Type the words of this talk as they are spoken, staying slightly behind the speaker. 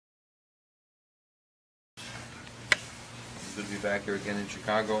Good to be back here again in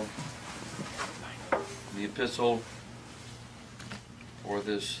Chicago. The epistle for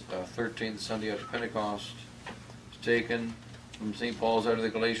this 13th Sunday after Pentecost is taken from St. Paul's letter to the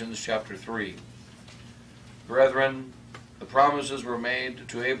Galatians, chapter 3. Brethren, the promises were made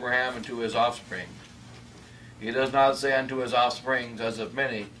to Abraham and to his offspring. He does not say unto his offspring as of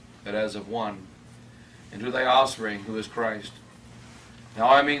many, but as of one, and to thy offspring, who is Christ. Now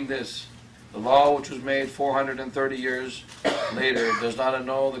I mean this, the law which was made 430 years later does not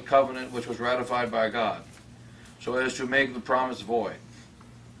annul the covenant which was ratified by God, so as to make the promise void.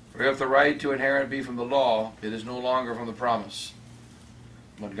 For if the right to inherit be from the law, it is no longer from the promise.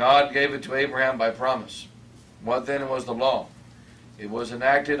 But God gave it to Abraham by promise. What then was the law? It was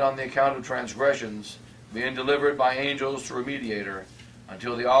enacted on the account of transgressions, being delivered by angels through a mediator,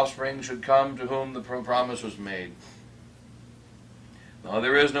 until the offspring should come to whom the promise was made. Now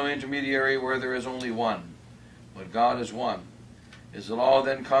there is no intermediary where there is only one, but God is one. Is the law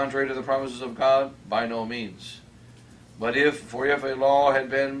then contrary to the promises of God? By no means. But if a law had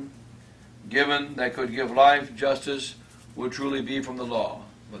been given that could give life, justice would truly be from the law.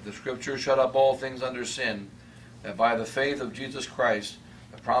 But the Scripture shut up all things under sin, that by the faith of Jesus Christ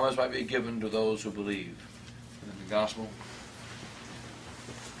the promise might be given to those who believe. And in the Gospel,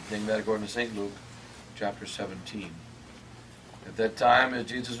 taking that according to St. Luke, chapter 17. At that time, as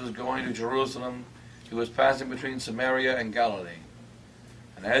Jesus was going to Jerusalem, he was passing between Samaria and Galilee.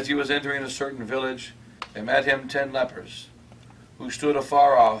 And as he was entering a certain village, there met him 10 lepers, who stood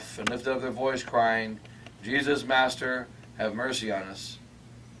afar off and lifted up their voice, crying, Jesus, Master, have mercy on us.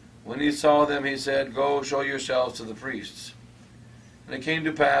 When he saw them, he said, Go, show yourselves to the priests. And it came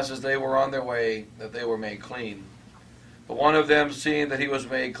to pass, as they were on their way, that they were made clean. But one of them, seeing that he was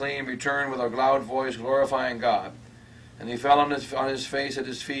made clean, returned with a loud voice, glorifying God. And he fell on his face at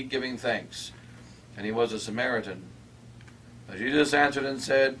his feet, giving thanks. And he was a Samaritan. But Jesus answered and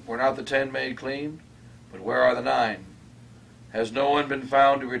said, Were not the 10 made clean? But where are the 9? Has no one been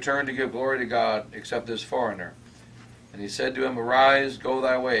found to return to give glory to God, except this foreigner? And he said to him, Arise, go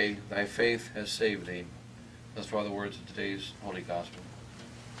thy way, thy faith has saved thee. Thus far the words of today's Holy Gospel.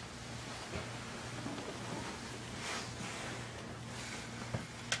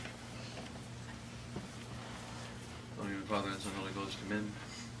 Father, and Son, and Holy Ghost, amen.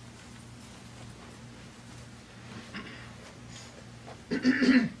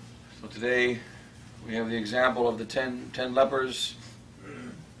 So today we have the example of the 10 lepers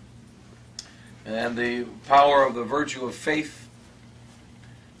and the power of the virtue of faith.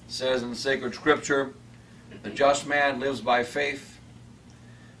 It says in sacred Scripture, the just man lives by faith.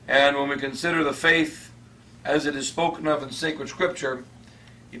 And when we consider the faith as it is spoken of in sacred Scripture,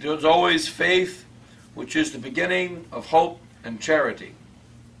 it is always faith which is the beginning of hope and charity.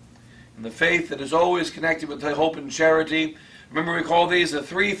 And the faith that is always connected with hope and charity, remember we call these the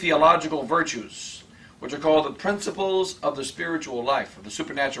 3 theological virtues, which are called the principles of the spiritual life, of the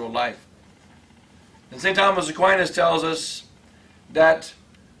supernatural life. And St. Thomas Aquinas tells us that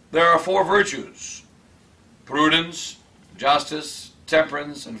there are 4 virtues: prudence, justice,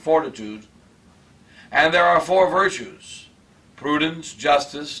 temperance, and fortitude. And there are 4 virtues: prudence,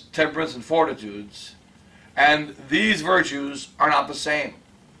 justice, temperance, and fortitudes. And these virtues are not the same.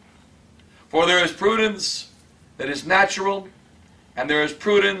 For there is prudence that is natural, and there is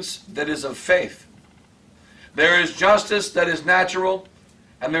prudence that is of faith. There is justice that is natural,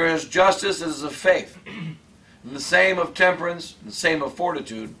 and there is justice that is of faith. And the same of temperance, and the same of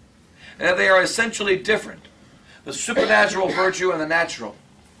fortitude. And that they are essentially different. The supernatural virtue and the natural.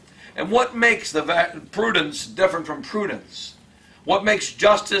 And what makes the prudence different from prudence? What makes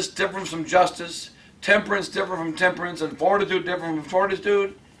justice different from justice? Temperance different from temperance, and fortitude different from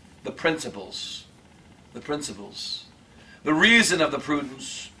fortitude? The principles. The principles. The reason of the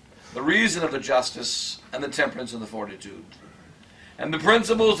prudence, the reason of the justice, and the temperance and the fortitude. And the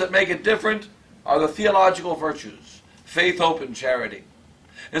principles that make it different are the theological virtues: faith, hope, and charity.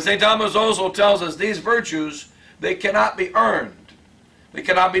 And St. Thomas also tells us these virtues, they cannot be earned. They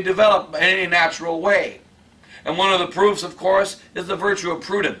cannot be developed in any natural way. And one of the proofs, of course, is the virtue of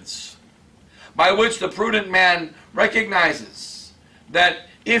prudence, by which the prudent man recognizes that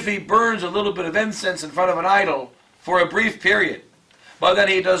if he burns a little bit of incense in front of an idol for a brief period, but then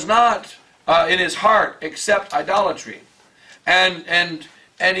he does not in his heart accept idolatry, and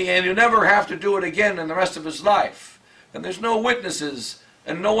he'll never have to do it again in the rest of his life, and there's no witnesses,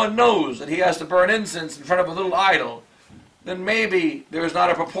 and no one knows that he has to burn incense in front of a little idol, then maybe there is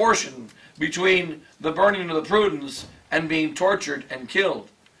not a proportion between the burning of the prudence and being tortured and killed.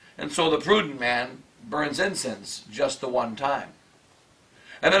 And so the prudent man burns incense just the one time.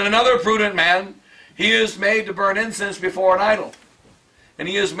 And then another prudent man, He is made to burn incense before an idol. And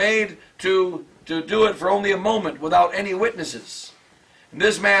he is made to do it for only a moment without any witnesses. And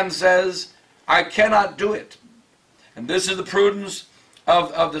this man says, I cannot do it. And this is the prudence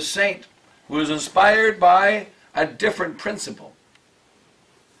of the saint, who is inspired by a different principle.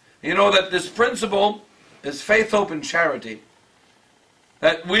 You know that this principle is faith, hope, and charity.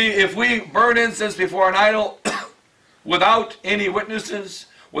 That if we burn incense before an idol without any witnesses,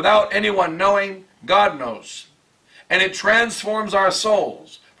 without anyone knowing, God knows. And it transforms our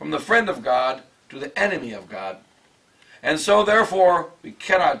souls from the friend of God to the enemy of God. And so therefore we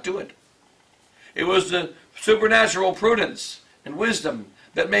cannot do it. It was the supernatural prudence and wisdom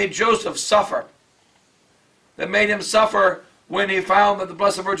that made Joseph suffer. That made him suffer when he found that the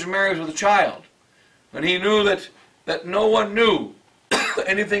Blessed Virgin Mary was with a child. When he knew that no one knew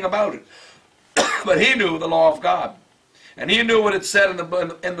anything about it. But he knew the law of God. And he knew what it said in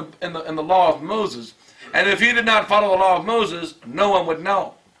the law of Moses. And if he did not follow the law of Moses, no one would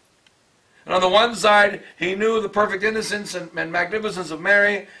know. And on the one side, he knew the perfect innocence and magnificence of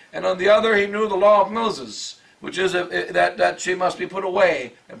Mary. And on the other, he knew the law of Moses, which is that she must be put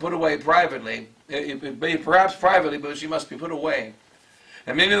away, and put away privately. Perhaps privately, but she must be put away.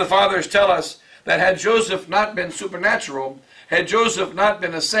 And many of the fathers tell us that had Joseph not been supernatural, had Joseph not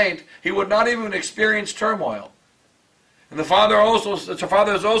been a saint, he would not even experience turmoil. And the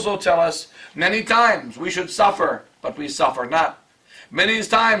fathers also tell us many times we should suffer, but we suffer not. Many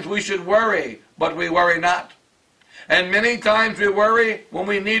times we should worry, but we worry not. And many times we worry when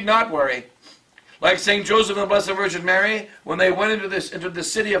we need not worry. Like St. Joseph and the Blessed Virgin Mary, when they went into the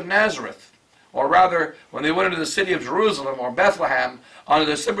city of Nazareth, or rather, when they went into the city of Jerusalem or Bethlehem on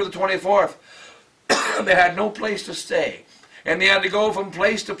December the 24th, they had no place to stay. And they had to go from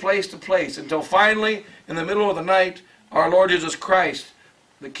place to place to place until finally, in the middle of the night, our Lord Jesus Christ,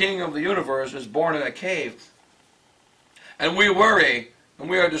 the King of the universe, is born in a cave. And we worry, and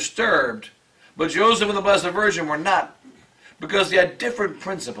we are disturbed. But Joseph and the Blessed Virgin were not, because they had different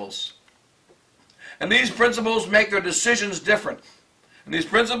principles. And these principles make their decisions different. And these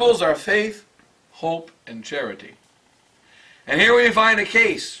principles are faith, hope, and charity. And here we find a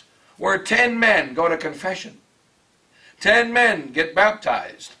case where 10 men go to confession. 10 men get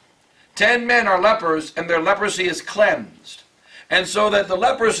baptized. 10 men are lepers, and their leprosy is cleansed. And so that the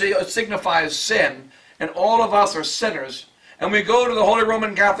leprosy signifies sin, and all of us are sinners, and we go to the Holy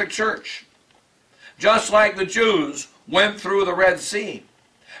Roman Catholic Church. Just like the Jews went through the Red Sea,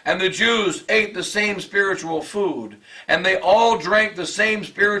 and the Jews ate the same spiritual food, and they all drank the same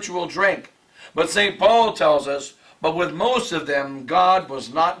spiritual drink. But St. Paul tells us, but with most of them God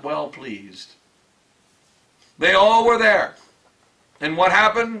was not well pleased. They all were there. And what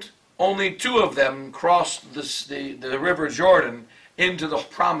happened? Only 2 of them crossed the river Jordan into the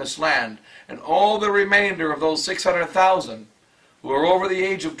promised land. And all the remainder of those 600,000 who were over the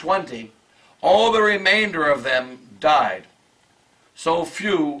age of 20, all the remainder of them died. So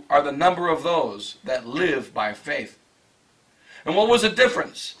few are the number of those that live by faith. And what was the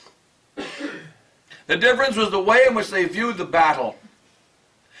difference? The difference was the way in which they viewed the battle.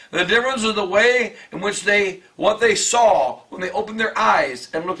 The difference was the way in which what they saw when they opened their eyes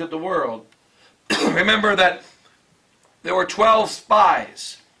and looked at the world. Remember that there were 12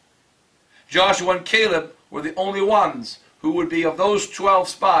 spies. Joshua and Caleb were the only ones who would be of those 12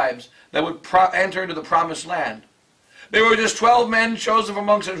 spies that would enter into the promised land. They were just 12 men chosen from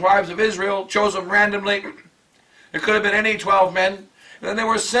amongst the tribes of Israel, chosen randomly. It could have been any 12 men. And then they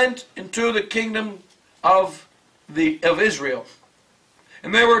were sent into the kingdom of Israel.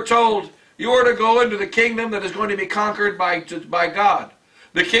 And they were told, you are to go into the kingdom that is going to be conquered by God.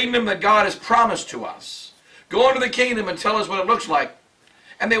 The kingdom that God has promised to us. Go into the kingdom and tell us what it looks like.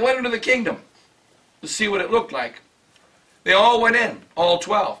 And they went into the kingdom to see what it looked like. They all went in, all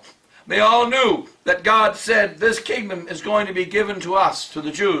 12. They all knew that God said this kingdom is going to be given to us, to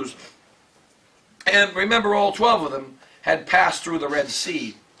the Jews. And remember, all 12 of them had passed through the Red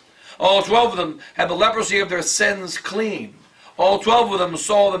Sea. All 12 of them had the leprosy of their sins clean. All 12 of them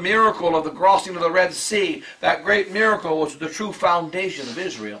saw the miracle of the crossing of the Red Sea. That great miracle was the true foundation of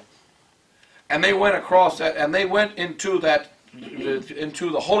Israel. And they went across that, and they went into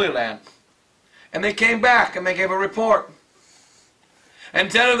the Holy Land. And they came back and they gave a report. And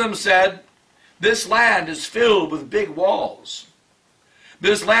 10 of them said, this land is filled with big walls.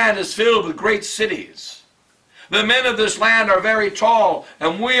 This land is filled with great cities. The men of this land are very tall,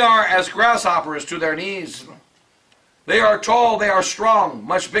 and we are as grasshoppers to their knees. They are tall, they are strong,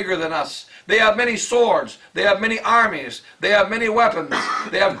 much bigger than us. They have many swords, they have many armies, they have many weapons,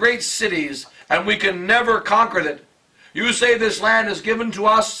 they have great cities, and we can never conquer it. You say this land is given to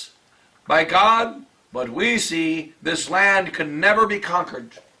us, by God, but we see this land can never be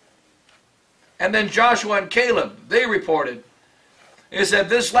conquered. And then Joshua and Caleb, they reported. They said,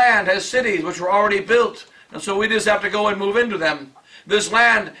 this land has cities which were already built, and so we just have to go and move into them. This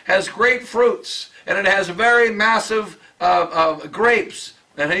land has great fruits, and it has very massive grapes,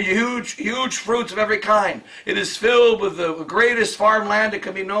 and huge fruits of every kind. It is filled with the greatest farmland that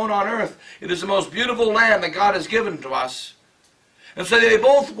can be known on earth. It is the most beautiful land that God has given to us. And so they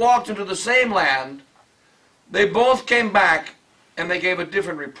both walked into the same land. They both came back, and they gave a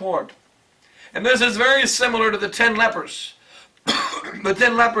different report. And this is very similar to the 10 lepers. The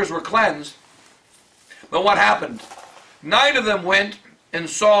 10 lepers were cleansed. But what happened? 9 of them went and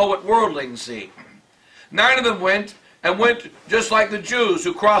saw what worldlings see. 9 of them went just like the Jews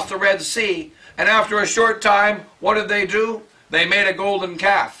who crossed the Red Sea. And after a short time, what did they do? They made a golden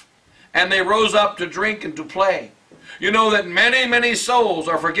calf. And they rose up to drink and to play. You know that many, many souls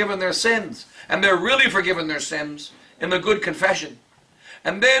are forgiven their sins. And they're really forgiven their sins in the good confession.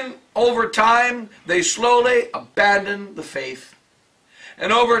 And then, over time, they slowly abandon the faith.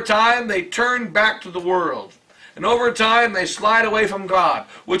 And over time, they turn back to the world. And over time, they slide away from God.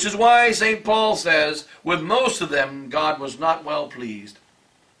 Which is why St. Paul says, with most of them, God was not well pleased.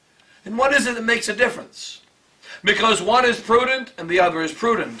 And what is it that makes a difference? Because one is prudent and the other is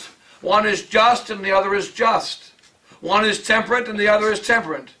prudent. One is just and the other is just. One is temperate and the other is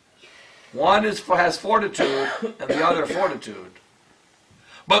temperate. One has fortitude and the other fortitude.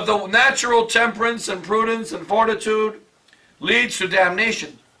 But the natural temperance and prudence and fortitude leads to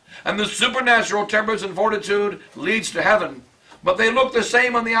damnation. And the supernatural temperance and fortitude leads to heaven. But they look the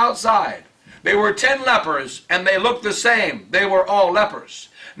same on the outside. They were 10 lepers and they looked the same. They were all lepers.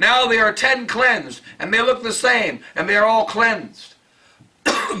 Now they are 10 cleansed and they look the same and they are all cleansed.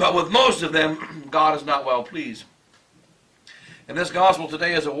 But with most of them, God is not well pleased. And this gospel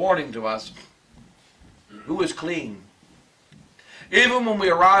today is a warning to us. Who is clean? Even when we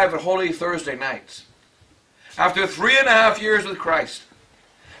arrive at Holy Thursday nights, after 3.5 years with Christ,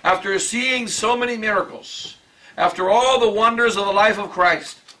 after seeing so many miracles, after all the wonders of the life of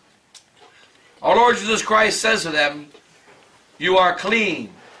Christ, our Lord Jesus Christ says to them, you are clean,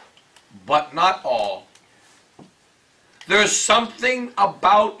 but not all. There's something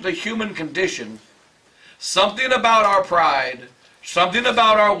about the human condition, something about our pride, something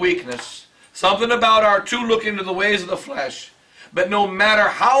about our weakness, something about our too looking to the ways of the flesh. But no matter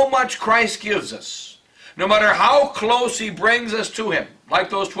how much Christ gives us, no matter how close He brings us to Him, like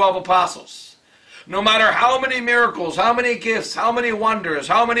those 12 apostles, no matter how many miracles, how many gifts, how many wonders,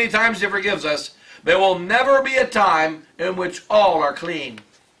 how many times He forgives us, there will never be a time in which all are clean.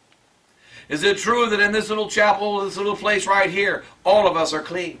 Is it true that in this little chapel, this little place right here, all of us are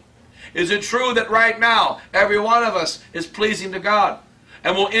clean? Is it true that right now, every one of us is pleasing to God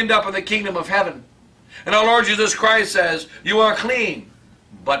and will end up in the kingdom of heaven? And our Lord Jesus Christ says, you are clean,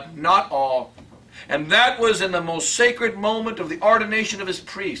 but not all. And that was in the most sacred moment of the ordination of His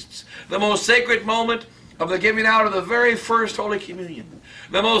priests, the most sacred moment of the giving out of the very first Holy Communion,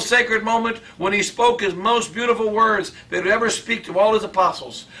 the most sacred moment when He spoke His most beautiful words that He would ever speak to all His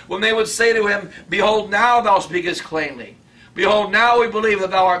apostles, when they would say to Him, behold, now Thou speakest plainly. Behold, now we believe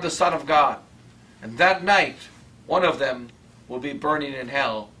that Thou art the Son of God. And that night, one of them will be burning in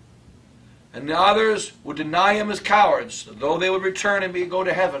hell. And the others would deny Him as cowards, though they would return and go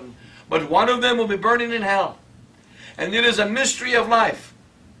to heaven. But one of them will be burning in hell. And it is a mystery of life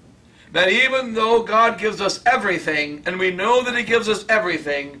that even though God gives us everything, and we know that He gives us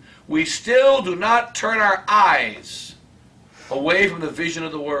everything, we still do not turn our eyes away from the vision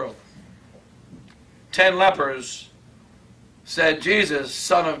of the world. 10 lepers said, Jesus,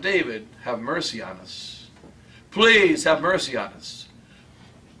 Son of David, have mercy on us. Please have mercy on us.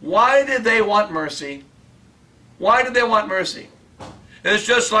 Why did they want mercy? Why did they want mercy? It's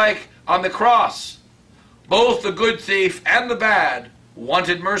just like on the cross. Both the good thief and the bad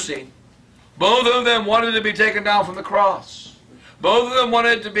wanted mercy. Both of them wanted to be taken down from the cross. Both of them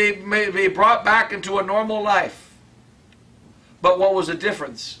wanted to be brought back into a normal life. But what was the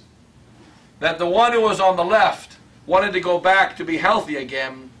difference? That the one who was on the left wanted to go back to be healthy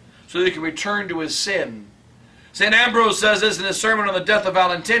again so that he could return to his sin. St. Ambrose says this in his sermon on the death of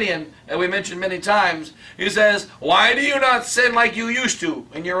Valentinian, that we mentioned many times. He says, why do you not sin like you used to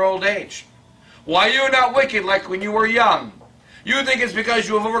in your old age? Why are you not wicked like when you were young? You think it's because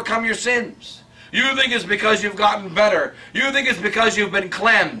you have overcome your sins. You think it's because you've gotten better. You think it's because you've been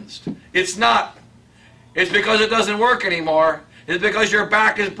cleansed. It's not. It's because it doesn't work anymore. It's because your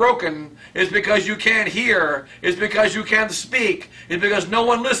back is broken. It's because you can't hear. It's because you can't speak. It's because no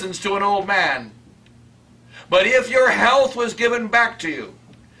one listens to an old man. But if your health was given back to you,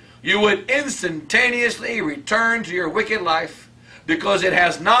 you would instantaneously return to your wicked life, because it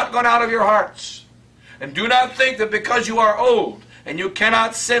has not gone out of your hearts. And do not think that because you are old and you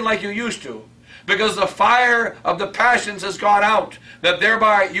cannot sin like you used to, because the fire of the passions has gone out, that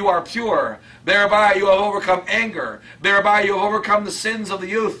thereby you are pure, thereby you have overcome anger, thereby you have overcome the sins of the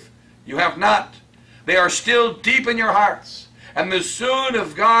youth. You have not. They are still deep in your hearts. And as soon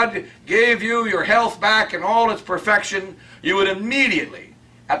as God gave you your health back and all its perfection, you would immediately,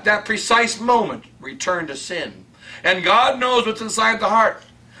 at that precise moment, return to sin. And God knows what's inside the heart.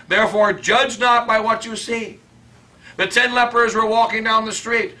 Therefore, judge not by what you see. The 10 lepers were walking down the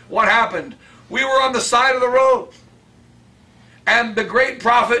street. What happened? We were on the side of the road. And the great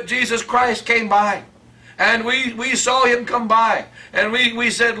prophet Jesus Christ came by. And we saw him come by. And we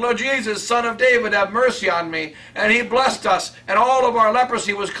said, Lord Jesus, Son of David, have mercy on me. And he blessed us. And all of our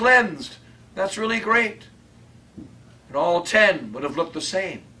leprosy was cleansed. That's really great. And all 10 would have looked the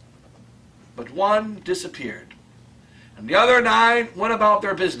same. But one disappeared. And the other 9 went about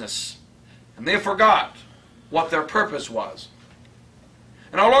their business. And they forgot what their purpose was.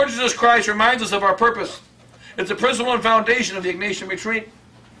 And our Lord Jesus Christ reminds us of our purpose. It's the principle and foundation of the Ignatian Retreat.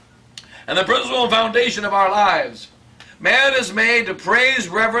 And the principle and foundation of our lives. Man is made to praise,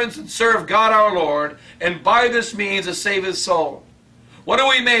 reverence, and serve God our Lord, and by this means to save his soul. What are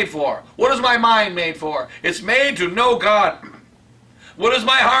we made for? What is my mind made for? It's made to know God. What is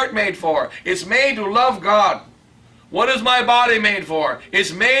my heart made for? It's made to love God. What is my body made for?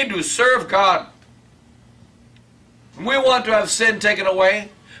 It's made to serve God. And we want to have sin taken away,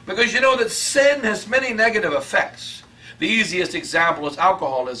 because you know that sin has many negative effects. The easiest example is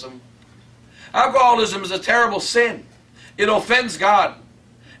alcoholism. Alcoholism is a terrible sin. It offends God.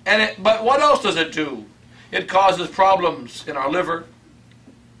 But what else does it do? It causes problems in our liver.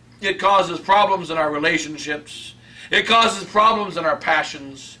 It causes problems in our relationships. It causes problems in our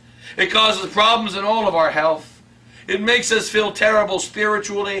passions. It causes problems in all of our health. It makes us feel terrible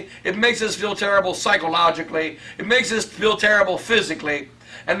spiritually. It makes us feel terrible psychologically. It makes us feel terrible physically.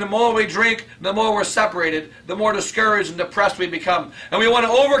 And the more we drink, the more we're separated, the more discouraged and depressed we become. And we want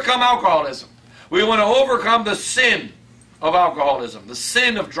to overcome alcoholism. We want to overcome the sin of alcoholism, the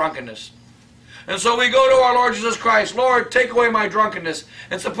sin of drunkenness. And so we go to our Lord Jesus Christ. Lord, take away my drunkenness.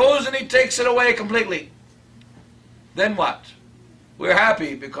 And supposing he takes it away completely, then what? We're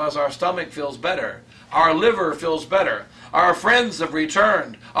happy because our stomach feels better. Our liver feels better. Our friends have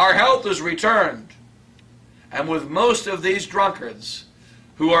returned. Our health is returned. And with most of these drunkards,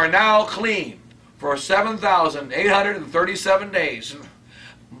 who are now clean for 7,837 days,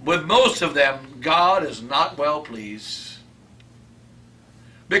 with most of them, God is not well pleased.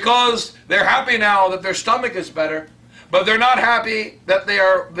 Because they're happy now that their stomach is better, but they're not happy that they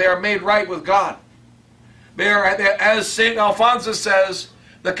are made right with God. As St. Alphonsus says,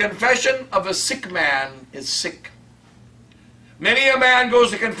 the confession of a sick man is sick. Many a man goes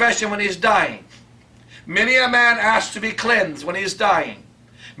to confession when he's dying. Many a man asks to be cleansed when he's dying.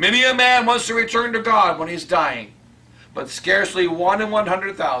 Many a man wants to return to God when he's dying. But scarcely 1 in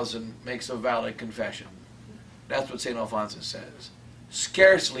 100,000 makes a valid confession. That's what St. Alphonsus says.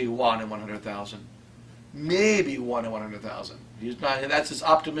 Scarcely 1 in 100,000. Maybe 1 in 100,000. That's his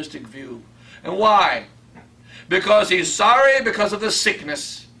optimistic view. And why? Because he's sorry because of the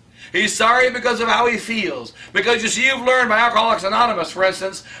sickness. He's sorry because of how he feels. Because you see, you've learned by Alcoholics Anonymous, for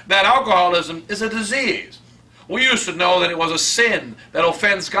instance, that alcoholism is a disease. We used to know that it was a sin that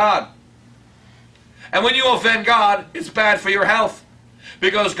offends God. And when you offend God, it's bad for your health.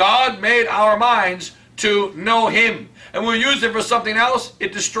 Because God made our minds to know him. And when we use it for something else,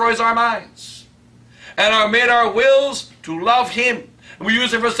 it destroys our minds. And made our wills to love him. And we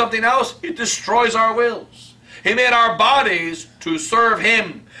use it for something else, it destroys our wills. He made our bodies to serve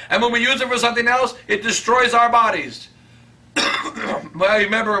him. And when we use it for something else, it destroys our bodies. Well, you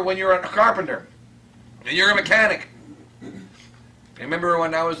remember when you're a carpenter and you're a mechanic. You remember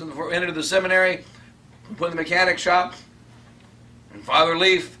when I was entered the seminary, put in the mechanic shop, and Father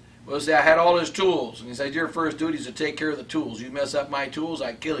Leaf had all his tools. And he said, your first duty is to take care of the tools. You mess up my tools,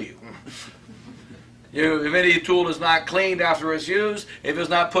 I kill you. If any tool is not cleaned after it's used, if it's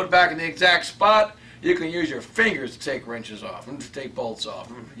not put back in the exact spot, you can use your fingers to take wrenches off, to take bolts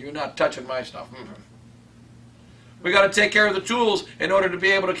off. You're not touching my stuff. We got to take care of the tools in order to be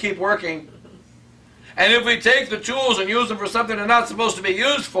able to keep working. And if we take the tools and use them for something they're not supposed to be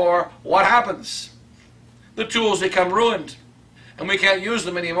used for, what happens? The tools become ruined, and we can't use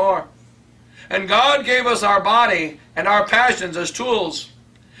them anymore. And God gave us our body and our passions as tools.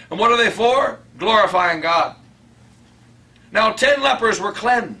 And what are they for? Glorifying God. Now 10 lepers were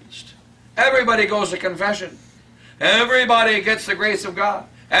cleansed. Everybody goes to confession. Everybody gets the grace of God.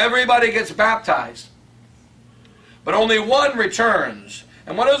 Everybody gets baptized. But only one returns.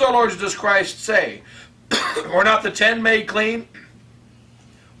 And what does our Lord Jesus Christ say? Were not the 10 made clean?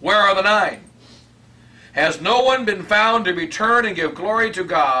 Where are the 9? Has no one been found to return and give glory to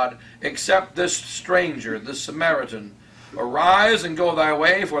God except this stranger, this Samaritan? Arise and go thy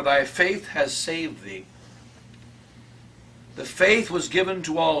way, for thy faith has saved thee. The faith was given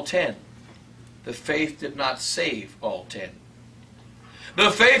to all 10. The faith did not save all 10. The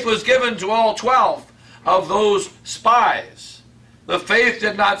faith was given to all 12 of those spies. The faith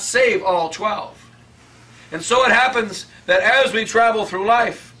did not save all 12. And so it happens that as we travel through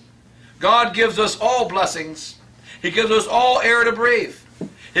life, God gives us all blessings. He gives us all air to breathe.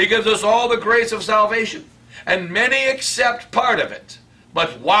 He gives us all the grace of salvation. And many accept part of it.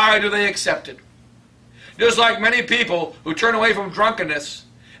 But why do they accept it? Just like many people who turn away from drunkenness,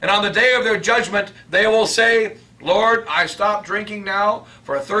 and on the day of their judgment, they will say, Lord, I stopped drinking now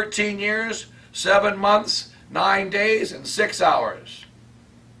for 13 years, 7 months, 9 days, and 6 hours.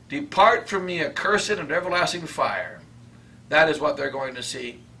 Depart from me, accursed, and everlasting fire. That is what they're going to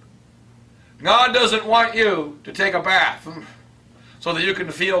see. God doesn't want you to take a bath so that you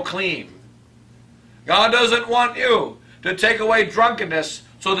can feel clean. God doesn't want you to take away drunkenness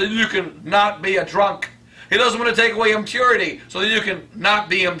so that you can not be a drunk. He doesn't want to take away impurity so that you can not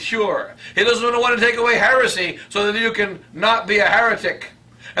be impure. He doesn't want to take away heresy so that you can not be a heretic.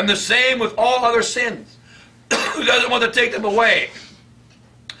 And the same with all other sins. He doesn't want to take them away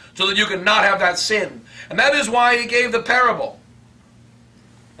so that you can not have that sin. And that is why he gave the parable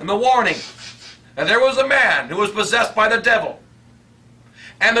and the warning. And there was a man who was possessed by the devil.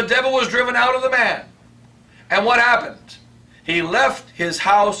 And the devil was driven out of the man. And what happened? He left his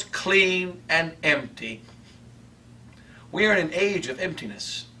house clean and empty. We are in an age of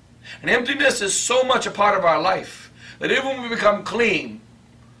emptiness. And emptiness is so much a part of our life that even when we become clean,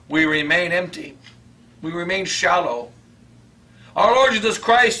 we remain empty. We remain shallow. Our Lord Jesus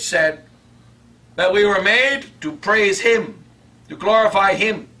Christ said that we were made to praise Him, to glorify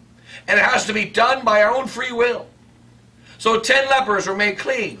Him. And it has to be done by our own free will. So 10 lepers were made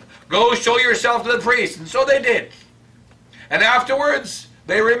clean. Go show yourself to the priest. And so they did. And afterwards,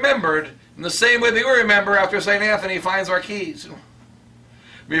 they remembered in the same way that we remember after St. Anthony finds our keys.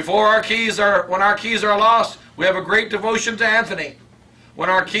 When our keys are lost, we have a great devotion to Anthony. When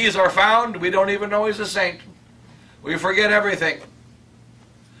our keys are found, we don't even know he's a saint. We forget everything.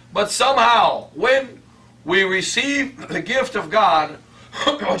 But somehow, when we receive the gift of God,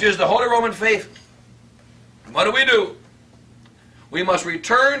 which is the Holy Roman faith, what do? We must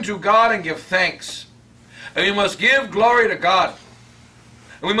return to God and give thanks. And we must give glory to God.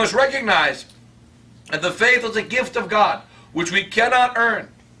 And we must recognize that the faith is a gift of God, which we cannot earn.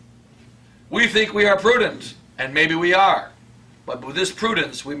 We think we are prudent, and maybe we are. But with this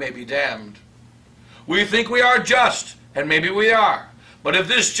prudence, we may be damned. We think we are just, and maybe we are. But if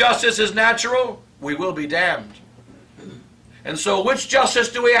this justice is natural, we will be damned. And so which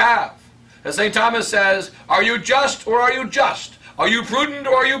justice do we have? As St. Thomas says, are you just or are you just? Are you prudent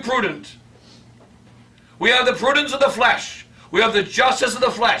or are you prudent? We have the prudence of the flesh. We have the justice of the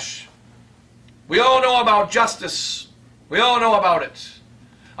flesh. We all know about justice. We all know about it.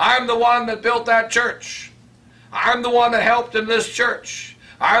 I'm the one that built that church. I'm the one that helped in this church.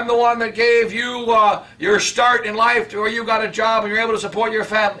 I'm the one that gave you your start in life to where you got a job and you're able to support your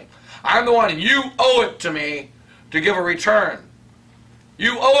family. I'm the one, and you owe it to me to give a return.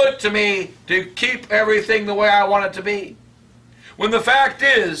 You owe it to me to keep everything the way I want it to be. When the fact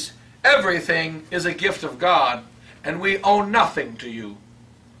is, everything is a gift of God, and we owe nothing to you.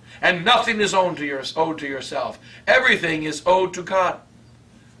 And nothing is owed to yourself. Everything is owed to God.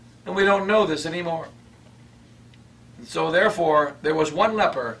 And we don't know this anymore. And so therefore, there was one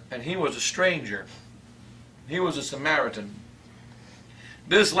leper, and he was a stranger. He was a Samaritan.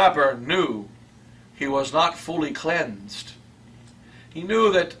 This leper knew he was not fully cleansed. He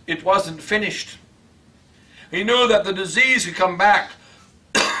knew that it wasn't finished. He knew that the disease could come back.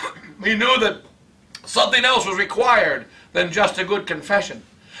 He knew that something else was required than just a good confession.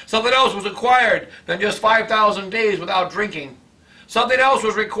 Something else was required than just 5,000 days without drinking. Something else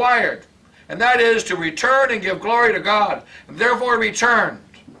was required, and that is to return and give glory to God. And therefore he returned.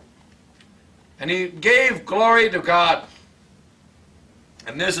 And he gave glory to God.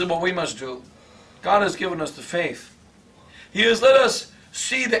 And this is what we must do. God has given us the faith. He has let us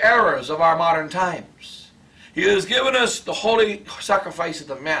see the errors of our modern times. He has given us the holy sacrifice of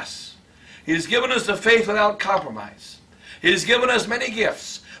the Mass. He has given us the faith without compromise. He has given us many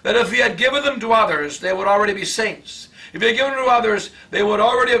gifts that if He had given them to others, they would already be saints. If He had given them to others, they would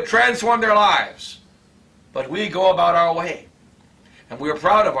already have transformed their lives. But we go about our way. And we are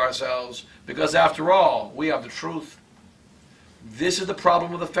proud of ourselves because, after all, we have the truth. This is the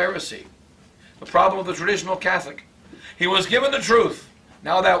problem of the Pharisee, the problem of the traditional Catholic. He was given the truth.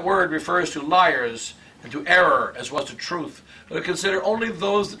 Now that word refers to liars and to error as well as to truth. But to consider only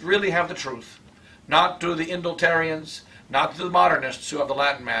those that really have the truth, not to the Indultarians, not to the modernists who have the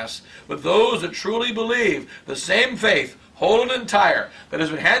Latin Mass, but those that truly believe the same faith, whole and entire, that has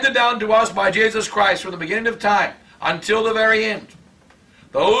been handed down to us by Jesus Christ from the beginning of time until the very end.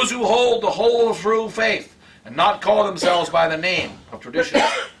 Those who hold the whole true faith and not call themselves by the name of tradition.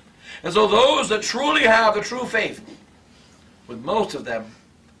 And so those that truly have the true faith, with most of them,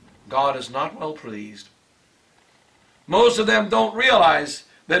 God is not well pleased. Most of them don't realize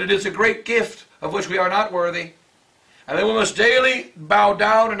that it is a great gift of which we are not worthy, and that we must daily bow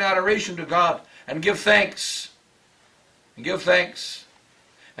down in adoration to God and give thanks. And give thanks.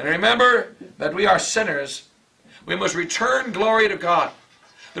 And remember that we are sinners. We must return glory to God.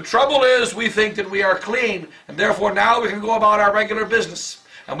 The trouble is we think that we are clean, and therefore now we can go about our regular business.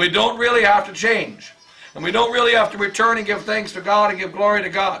 And we don't really have to change. And we don't really have to return and give thanks to God and give glory to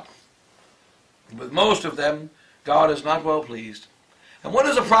God. With most of them, God is not well pleased. And what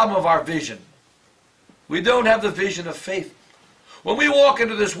is the problem of our vision? We don't have the vision of faith. When we walk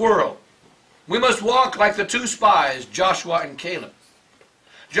into this world, we must walk like the two spies, Joshua and Caleb.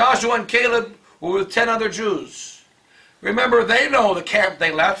 Joshua and Caleb were with 10 other Jews. Remember, they know the camp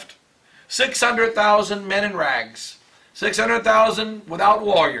they left. 600,000 men in rags. 600,000 without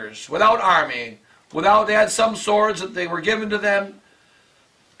warriors, without army, they had some swords that they were given to them,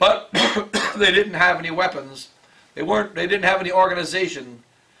 but they didn't have any weapons. They didn't have any organization.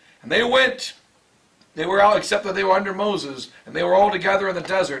 And they were out, except that they were under Moses, and they were all together in the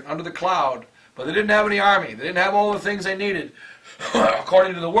desert, under the cloud, but they didn't have any army. They didn't have all the things they needed,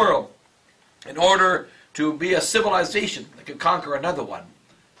 according to the world, in order to be a civilization that could conquer another one.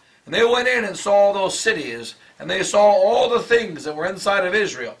 And they went in and saw all those cities, and they saw all the things that were inside of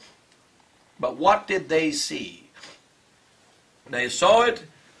Israel. But what did they see? They saw it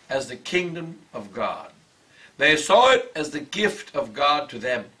as the kingdom of God. They saw it as the gift of God to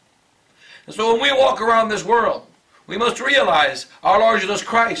them. And so when we walk around this world, we must realize our Lord Jesus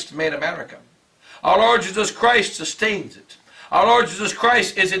Christ made America. Our Lord Jesus Christ sustains it. Our Lord Jesus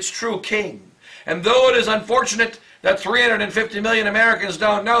Christ is its true king. And though it is unfortunate that 350 million Americans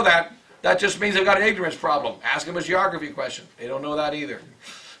don't know that, that just means they've got an ignorance problem. Ask them a geography question. They don't know that either.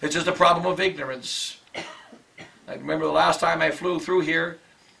 It's just a problem of ignorance. I remember the last time I flew through here,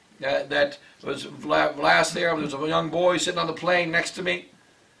 that was last there was a young boy sitting on the plane next to me,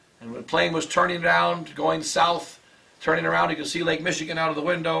 and when the plane was turning around, going south, turning around, you could see Lake Michigan out of the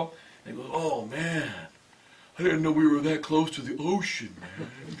window, and he goes, "Oh man, I didn't know we were that close to the ocean, man."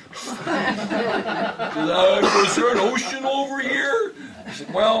 "Was there an ocean over here?" I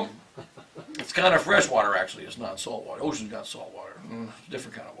said, "Well, it's kind of fresh water, actually. It's not salt water. Ocean's got salt water.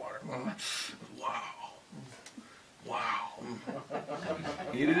 Different kind of water." Wow. Wow.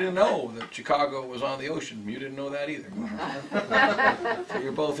 You didn't know that Chicago was on the ocean. You didn't know that either. So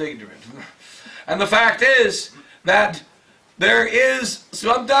you're both ignorant. And the fact is that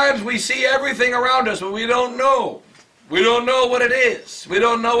sometimes we see everything around us, but we don't know. We don't know what it is. We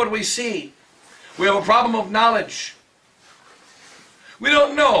don't know what we see. We have a problem of knowledge. We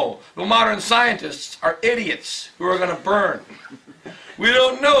don't know. The modern scientists are idiots who are going to burn. We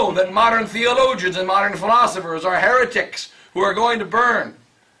don't know that modern theologians and modern philosophers are heretics who are going to burn.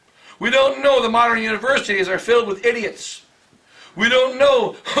 We don't know the modern universities are filled with idiots. We don't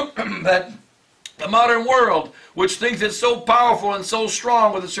know that the modern world, which thinks it's so powerful and so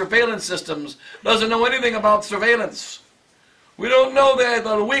strong with its surveillance systems, doesn't know anything about surveillance. We don't know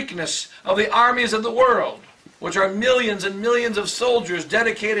the weakness of the armies of the world, which are millions and millions of soldiers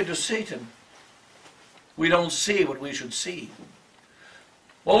dedicated to Satan. We don't see what we should see.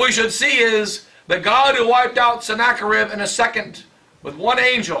 What we should see is the God who wiped out Sennacherib in a second with one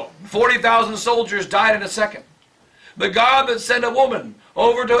angel. 40,000 soldiers died in a second. The God that sent a woman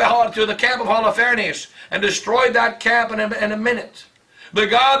over to the camp of Holofernes and destroyed that camp in a minute. The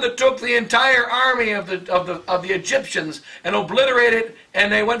God that took the entire army of the Egyptians and obliterated,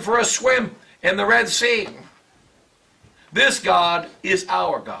 and they went for a swim in the Red Sea. This God is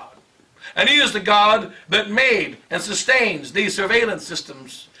our God. And He is the God that made and sustains these surveillance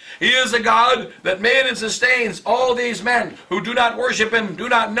systems. He is the God that made and sustains all these men who do not worship Him, do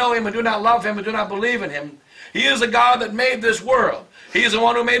not know Him, and do not love Him, and do not believe in Him. He is the God that made this world. He is the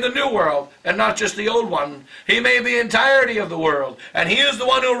one who made the new world, and not just the old one. He made the entirety of the world, and He is the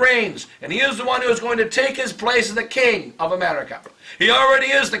one who reigns, and He is the one who is going to take His place as the King of America. He already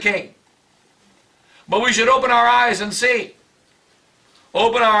is the King. But we should open our eyes and see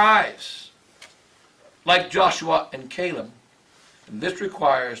open our eyes like Joshua and Caleb. And this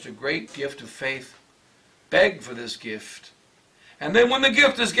requires the great gift of faith. Beg for this gift. And then when the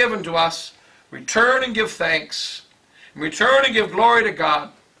gift is given to us, return and give thanks. And return and give glory to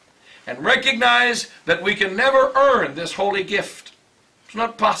God. And recognize that we can never earn this holy gift. It's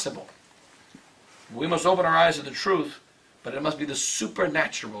not possible. We must open our eyes to the truth, but it must be the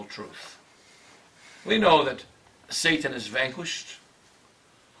supernatural truth. We know that Satan is vanquished.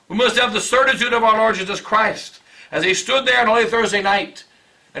 We must have the certitude of our Lord Jesus Christ as he stood there on Holy Thursday night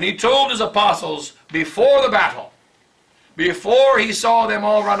and he told his apostles before the battle, before he saw them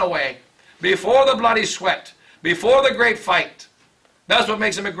all run away, before the bloody sweat, before the great fight. That's what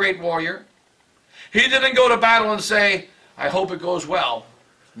makes him a great warrior. He didn't go to battle and say, I hope it goes well.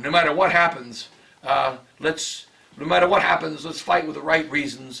 No matter what happens, let's fight with the right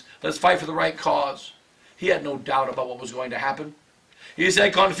reasons. Let's fight for the right cause. He had no doubt about what was going to happen. He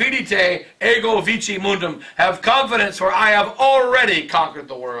said, Confidite ego vici mundum. Have confidence, for I have already conquered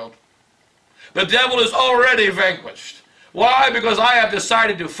the world. The devil is already vanquished. Why? Because I have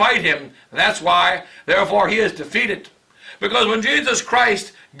decided to fight him. That's why. Therefore, he is defeated. Because when Jesus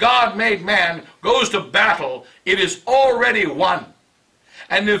Christ, God made man, goes to battle, it is already won.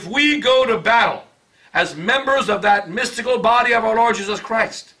 And if we go to battle as members of that mystical body of our Lord Jesus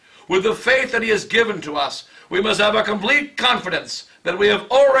Christ, with the faith that he has given to us, we must have a complete confidence that we have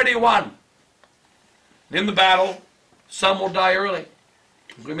already won. In the battle, some will die early.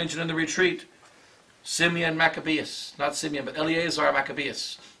 As we mentioned in the retreat, Simeon Maccabeus, not Simeon, but Eleazar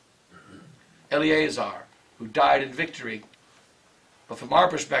Maccabeus. Eleazar, who died in victory. But from our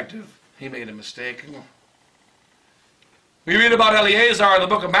perspective, he made a mistake. We read about Eleazar in the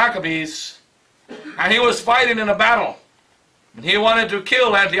book of Maccabees, and he was fighting in a battle. And he wanted to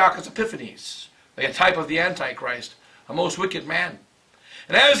kill Antiochus Epiphanes, a type of the Antichrist, a most wicked man.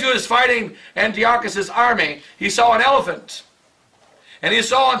 And as he was fighting Antiochus' army, he saw an elephant. And he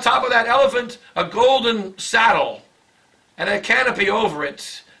saw on top of that elephant a golden saddle and a canopy over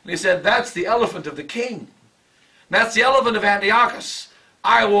it. And he said, that's the elephant of the king. That's the elephant of Antiochus.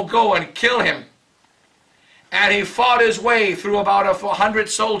 I will go and kill him. And he fought his way through about 100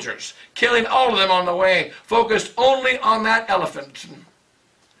 soldiers, killing all of them on the way, focused only on that elephant.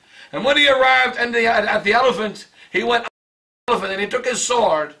 And when he arrived at the elephant, he went up to the elephant and he took his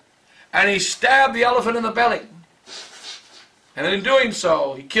sword and he stabbed the elephant in the belly. And in doing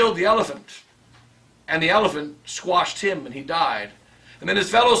so, he killed the elephant. And the elephant squashed him and he died. And then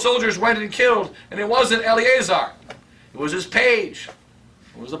his fellow soldiers went and killed, and it wasn't Eleazar. It was his page.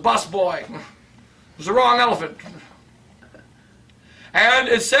 It was a busboy. It was the wrong elephant. And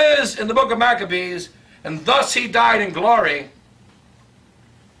it says in the book of Maccabees, and thus he died in glory,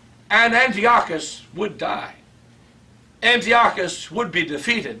 and Antiochus would die. Antiochus would be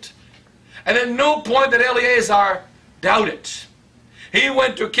defeated. And at no point did Eleazar doubt it. He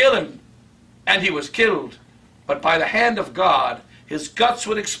went to kill him, and he was killed. But by the hand of God, his guts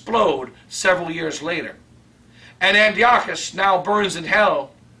would explode several years later. And Antiochus now burns in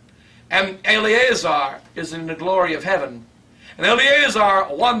hell. And Eleazar is in the glory of heaven. And Eleazar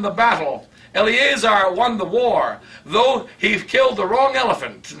won the battle. Eleazar won the war, though he killed the wrong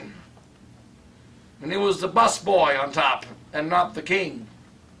elephant. And he was the busboy on top, and not the king.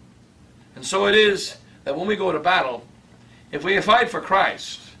 And so it is that when we go to battle, if we fight for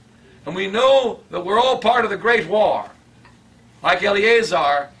Christ, and we know that we're all part of the great war, like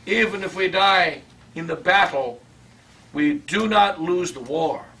Eleazar, even if we die in the battle, we do not lose the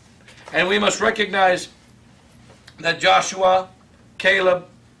war. And we must recognize that Joshua, Caleb,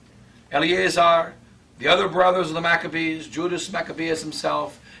 Eleazar, the other brothers of the Maccabees, Judas Maccabeus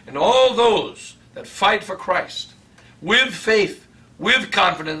himself, and all those that fight for Christ, with faith, with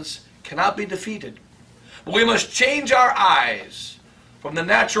confidence, cannot be defeated. But we must change our eyes from the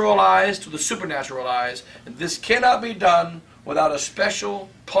natural eyes to the supernatural eyes, and this cannot be done without a special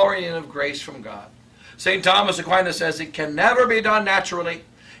pouring in of grace from God. St. Thomas Aquinas says it can never be done naturally.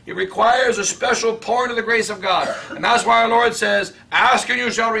 It requires a special pouring of the grace of God. And that's why our Lord says, ask and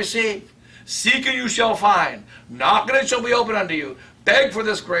you shall receive. Seek and you shall find. Knock and it shall be opened unto you. Beg for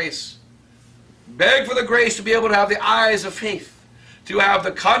this grace. Beg for the grace to be able to have the eyes of faith. To have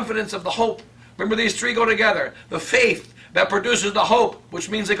the confidence of the hope. Remember, these three go together. The faith that produces the hope, which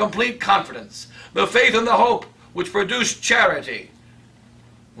means a complete confidence. The faith and the hope, which produce charity,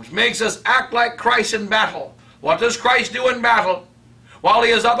 which makes us act like Christ in battle. What does Christ do in battle? While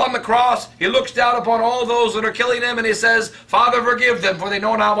he is up on the cross, he looks down upon all those that are killing him and he says, Father, forgive them, for they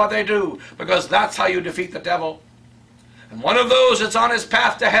know not what they do. Because that's how you defeat the devil. And one of those that's on his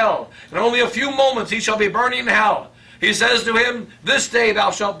path to hell, in only a few moments he shall be burning in hell. He says to him, this day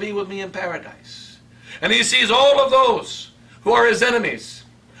thou shalt be with me in paradise. And he sees all of those who are his enemies,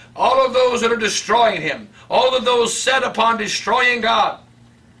 all of those that are destroying him, all of those set upon destroying God.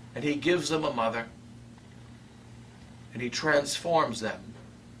 And he gives them a mother. And he transforms them.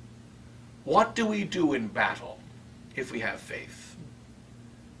 What do we do in battle if we have faith?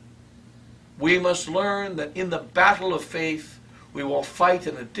 We must learn that in the battle of faith, we will fight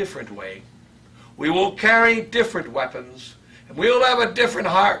in a different way. We will carry different weapons, and we will have a different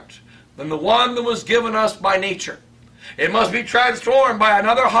heart than the one that was given us by nature. It must be transformed by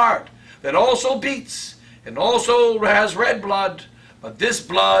another heart that also beats and also has red blood, but this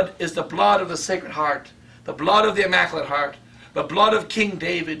blood is the blood of the Sacred Heart, the blood of the Immaculate Heart, the blood of King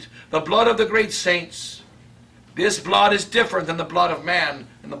David, the blood of the great saints. This blood is different than the blood of man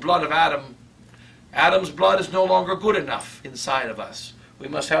and the blood of Adam. Adam's blood is no longer good enough inside of us. We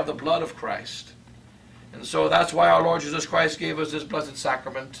must have the blood of Christ. And so that's why our Lord Jesus Christ gave us this blessed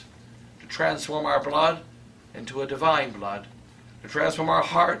sacrament, to transform our blood into a divine blood, to transform our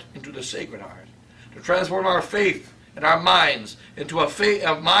heart into the Sacred Heart, to transform our faith and our minds into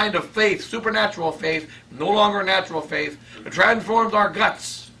a mind of faith, supernatural faith, no longer natural faith, to transform our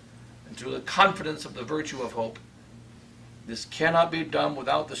guts into the confidence of the virtue of hope. This cannot be done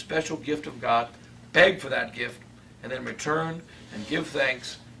without the special gift of God. Beg for that gift, and then return and give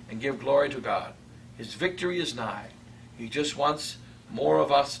thanks and give glory to God. His victory is nigh. He just wants more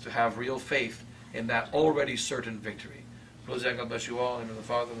of us to have real faith in that already certain victory. God bless you all. In the name of the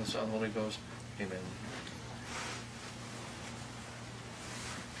Father, and the Son, and the Holy Ghost. Amen.